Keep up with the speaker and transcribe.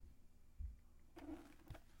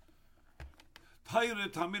Hayre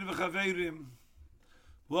Tamir v'Chaveirim.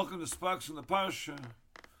 Welcome to Sparks in the Parsha,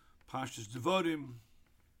 Parshas Devarim.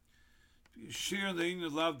 Share the in the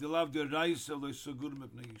love the Reis of the Sugur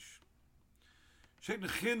Mepneish. Shein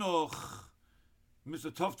Chinuch,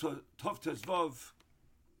 Mr. Tov Tezvav.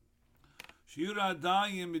 Shira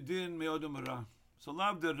Dayim Midin Meodam Ra. So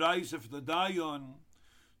love the Reis of the Dayon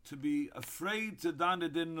to be afraid to dan the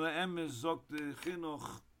din le'emes zok the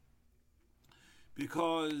Chinuch,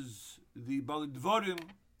 because the Balei Dvarim,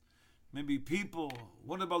 maybe people,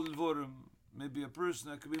 what about Dvarim? Maybe a person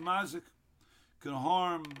that could be mazik, can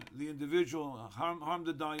harm the individual, harm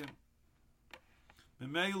the dayan.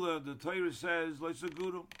 Memela, the Torah says,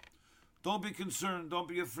 Leisaguru, don't be concerned, don't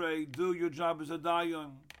be afraid, do your job as a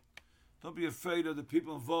dayan. Don't be afraid of the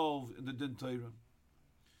people involved in the din Torah. It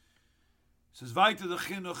says, Vaita the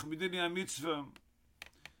chinuch, midini ha-mitzvah,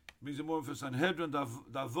 means a more for Sanhedrin,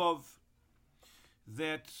 Davov,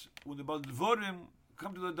 that when the Balei Dvarim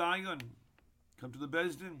come to the dayan, come to the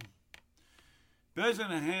Bezdin,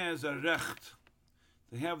 Bezdin has a recht.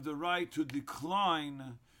 They have the right to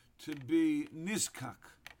decline to be niskak,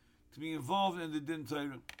 to be involved in the din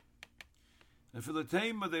Torah. And for the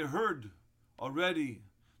time they heard already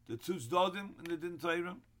the tzutz dodim in the din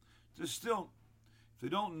Torah, they're still, if they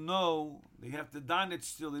don't know, they have to dan it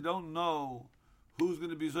still. They don't know who's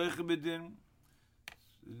going to be zoiche b'din.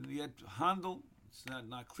 They didn't yet handle. It's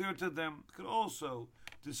not clear to them. They could also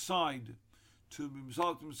decide to be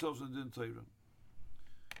misalik themselves in the din Torah.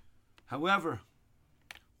 However,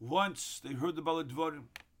 once they heard the Balei Dvarim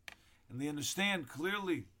and they understand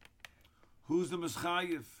clearly who's the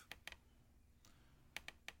Mischayev,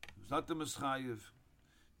 who's not the Mischayev,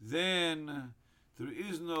 then there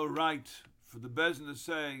is no right for the Bezdin to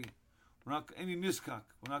say, we're not any niskak,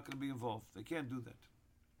 we're not going to be involved. They can't do that.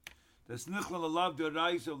 That's nichlal alav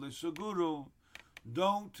deraisa lesuguru.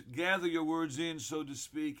 Don't gather your words in, so to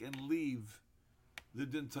speak, and leave the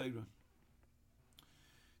din Torah.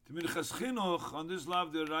 The Minchas Chinuch on this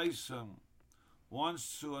lav deraisa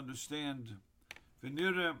wants to understand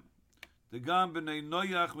v'nira the gam b'nei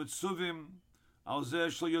noyach mitzuvim al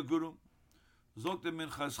zeh shel yaguru. Zok the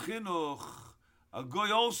Minchas Chinuch, a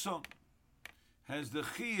goy also has the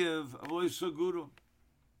chiyuv of loisaguru,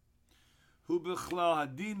 hu b'chlal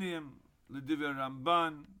hadinim l'divrei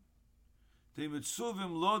Ramban the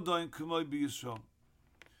mitzuvim lo doin k'moi b'Yisrael.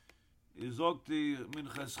 Is ook the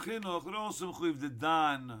Minchas Chinuch, but also the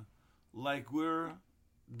dan, like we're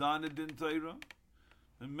dan it in Torah.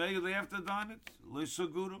 And maybe they have to dan it,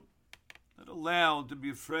 leisaguru. Not allowed to be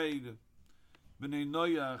afraid, b'nei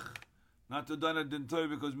noyach, not to dan it in Torah,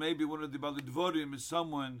 because maybe one of the Balei Dvarim is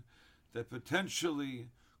someone that potentially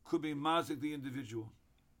could be mazik the individual.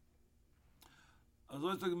 As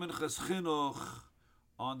well as the Minchas Chinuch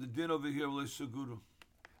on the din over here, leisaguru.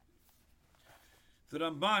 The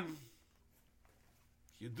Ramban,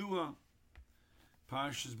 Yedua,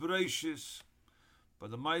 Parshas Bereishis, by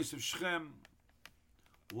the mice of Shechem,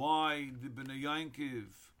 why did Bnei Yankiv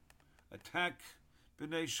attack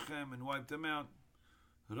Bnei Shechem and wipe them out?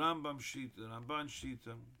 Rambam Shita, Ramban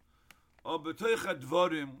Shita. Oh, B'toich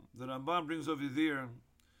Dvarim, the Ramban brings over there,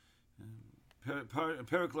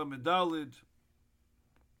 Perikla Medalid,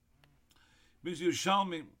 brings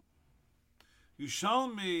Yerushalmi.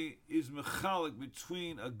 Yerushalmi is mechalik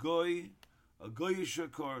between a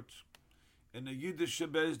goyish court, and a Yiddish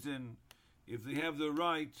Bezdin, if they have the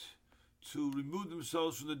right to remove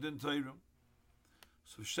themselves from the din Torah.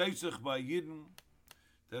 So sheitzach by Yidden,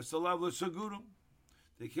 that's the lav l'sagurum.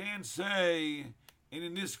 They can't say in a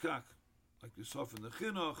niskak, like they saw from the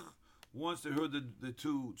Chinuch. Once they heard the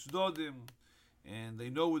two tzdodim, and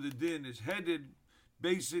they know where the din is headed,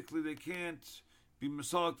 basically they can't be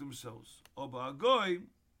masalik themselves. Oba a goy,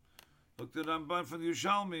 look at the Ramban from the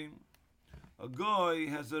Yerushalmi, a goy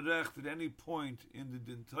has a recht at any point in the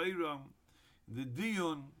din Torah, in the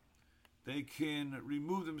diyun, they can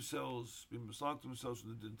remove themselves, be masalik themselves from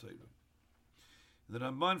the din Torah. The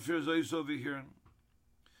Ramban fears also over here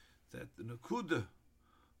that the nakuda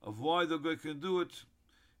of why the goy can do it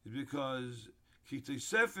is because kitei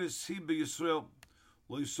sefes hi be Yisrael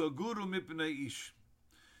lo yisaguru mipnei ish,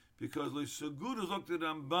 because lo yisaguru zok the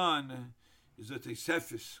Ramban is a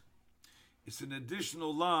tesefis. It's an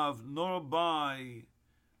additional love, nor by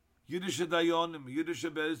Yiddish Dayonim, Yiddish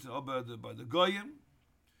Bezdin, or by the Goyim.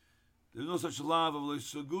 There's no such love of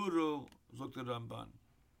Leisaguru, Zok the Ramban.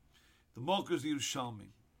 The Molker is the Yerushalmi.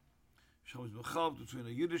 Yerushalmi is mechal between a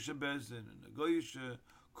Yiddish Bezdin and a Goyish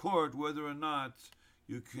court, whether or not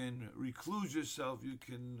you can recluse yourself, you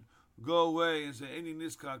can go away and say, Any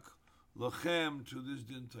niskak lachem to this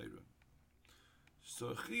din Torah.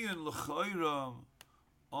 So Chiyan l'chayra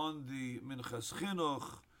on the Minchas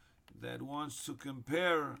Chinuch that wants to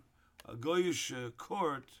compare a Goyish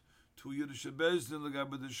court to a Yiddish Bezdin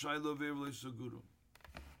l'gabe the Shaila v'Evrei Saguru.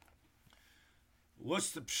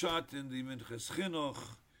 What's the pshat in the Minchas Chinuch?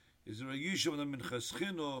 Is there a yishuv of the Minchas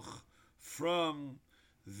Chinuch from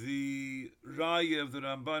the Raya of the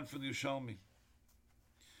Ramban from the Yerushalmi?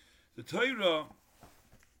 The Torah,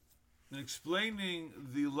 in explaining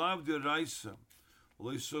the Lav Deraisa,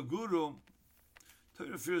 Loisaguru,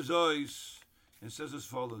 Torah fears eyes and says as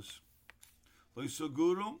follows: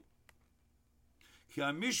 Loisaguru, ki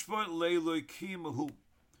hamishpat leiloi kimahu.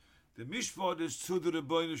 The mishpat is to the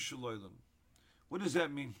Rebbeinu Shalom. What does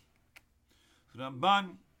that mean? The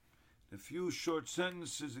Ramban, a few short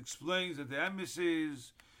sentences, explains that the emes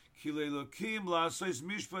is ki leilokim la'asais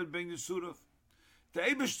mishpat ben Yisurav. The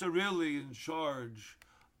Eibishter really in charge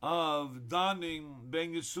of donning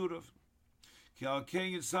ben Yisurav. Ki al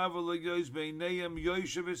ken yitzav l'yoyz beineim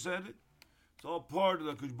yoshev esedet. It's all part of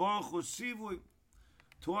the Kosh Baruch Hu sivui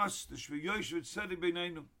to us, the shvi yoshev esedet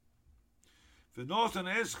beineinu.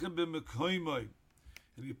 V'notan eschem b'mekoymoi.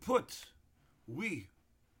 And you put, we,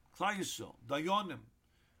 Klal Yisrael, Dayonim,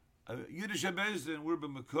 Yiddish Bezdin, we're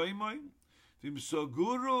b'mekoymoi.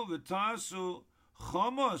 V'msoguru v'tasu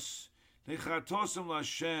chomos nechatosem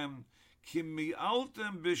l'Hashem ki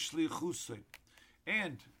mi'altem b'shlichusei.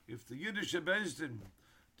 And if the Yiddish Bezdin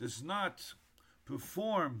does not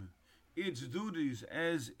perform its duties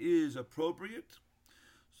as is appropriate,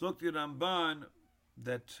 so the Ramban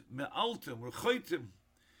that me'altem, we're chaytim,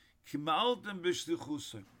 ki me'altem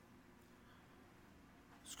b'shlichusei.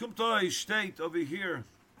 Skumtai state over here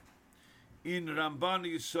in Ramban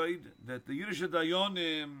Yisoid that the Yiddish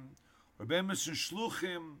Dayonim are bemis and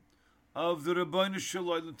shluchim of the Rebbeinu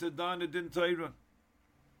Shalom to don a din Torah.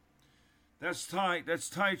 That's tight. That's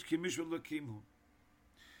tight. Ki mishpat l'kimu.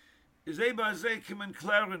 Is Eba Azeh Kimen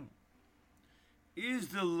Claren? Is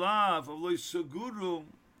the lav of Loisaguru?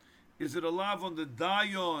 Is it a lav on the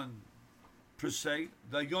Dayon per se,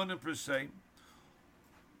 Dayonim per se,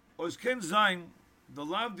 or is Ken Zayin the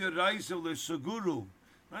lav deraisa of Loisaguru?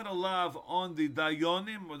 Not a lav on the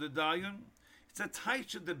Dayonim or the Dayon. It's a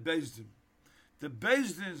taich of the Bezdin. The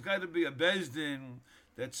Bezdin has got to be a Bezdin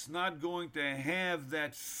that's not going to have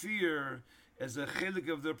that fear as a chelik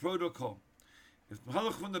of their protocol. If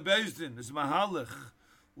Mahalach from the Bezdin is Mahalach,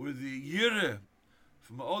 where the Yireh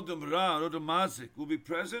from Odom Ra or Odom Mazik will be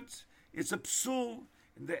present, it's a psul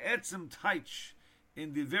in the etzem taich,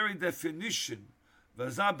 in the very definition.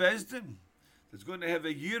 Vazah Bezdin, that's going to have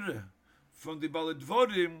a Yireh from the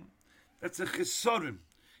Baladvorim, that's a chesorim.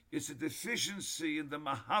 It's a deficiency in the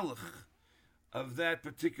Mahalach of that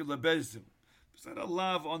particular Bezdin. It's not a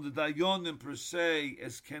lav on the Dayonim per se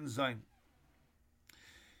as Ken Zayin.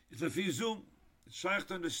 It's a fizum. It's shaykh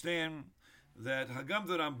to understand that Hagam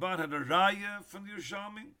the Ramban had a raya from the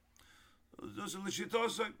Yerushalmi. Those are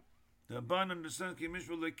l'shitosai. The Ramban understands ki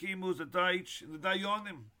mishpat l'kimu is a daich in the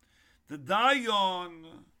Dayonim. The Dayon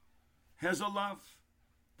has a lav.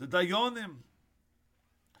 The Dayonim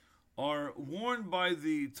are warned by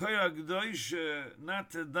the Torah G'dosha not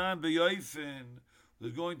to dan b'yofen.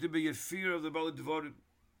 There's going to be a fear of the Baalei Devarim.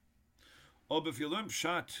 Or if you learn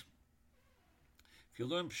pshat,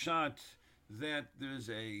 that there's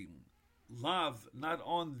a lav not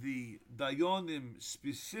on the Dayonim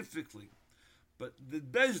specifically, but the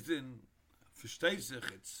Bezdin versteht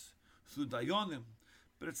sich, it's through Dayonim,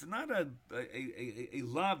 but it's not a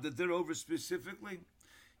lav that they're over specifically.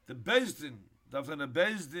 The Bezdin, Davtan a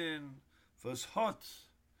Bezdin, was hot,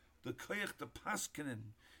 the koyach the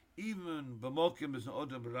paskinen, even b'mokim is an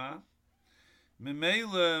odom ra.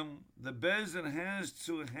 Memela, the Bezdin has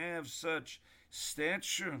to have such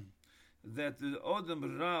stature that the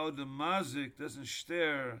odom ra, odom mazik, doesn't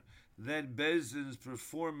stare that Bezdin is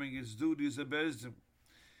performing its duties as a Bezdin.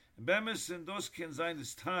 Bemis and dos ken sein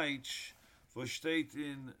is taich, for steht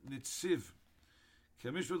in Nitziv.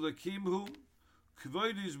 Kemishvat l'kimhu,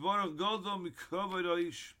 kvoid is baruch godom mikvoid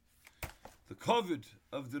oish. The covet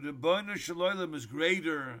of the Rebbeinu Shalom is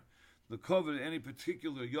greater the covet of any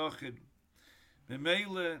particular Yochid.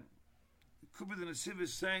 Memele, could be the Nesiv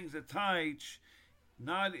is saying the Taich,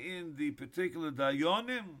 not in the particular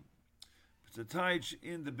Dayonim, but the Taich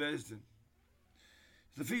in the Bezdin.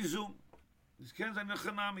 The Fizum, this can say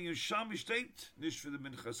Nechanami, Yerushalmi state, nicht for the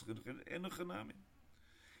Minchas Nechanami.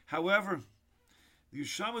 However, the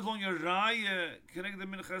Yerushalmi is only a Raya, connect the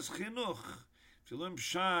Minchas Chinuch. If you learn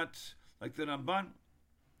Pshat, like the Ramban,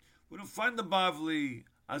 we don't find the Bavli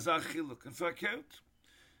as a chiluk. In fact,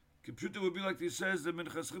 computer would be like he says the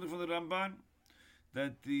Minchas Chinuch from the Ramban,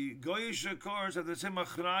 that the Goyish cars have the same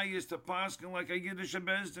achrayis to paskin like a Yiddish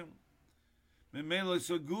Bezdin. Memela,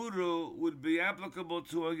 so guru would be applicable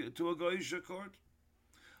to a Goyish court.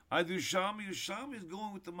 Either Yishami is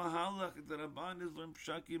going with the Mahalach, the Rabban is learn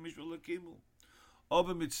Pshaki Mishra Lakimu.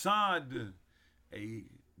 Oba Mitzad,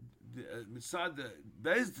 Mitzad the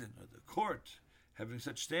Bezdin, or the court, having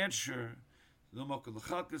such stature, no Mokal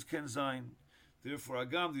Lachalkas can sein. Therefore,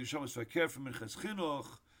 Agam, the Yishami is Fakir from Minchas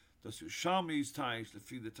Chinuch, das Yishami's ties,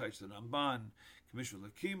 Lefi the ties the Ramban, Mishra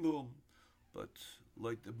Lakimu, but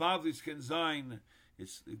like the Bavlis can sein,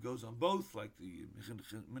 it goes on both, like the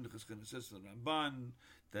Minchas Chinuch says to the Ramban,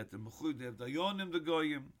 that the Mechud, they have Dayonim, the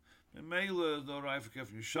Goyim, and Mela, the Raifakef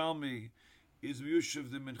from Yishalmi, is Yushav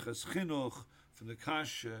the Minchas Chinuch from the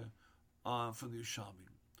Kasha from the Yishalmi.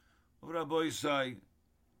 Rabbi Yisai,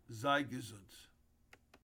 sei gesund.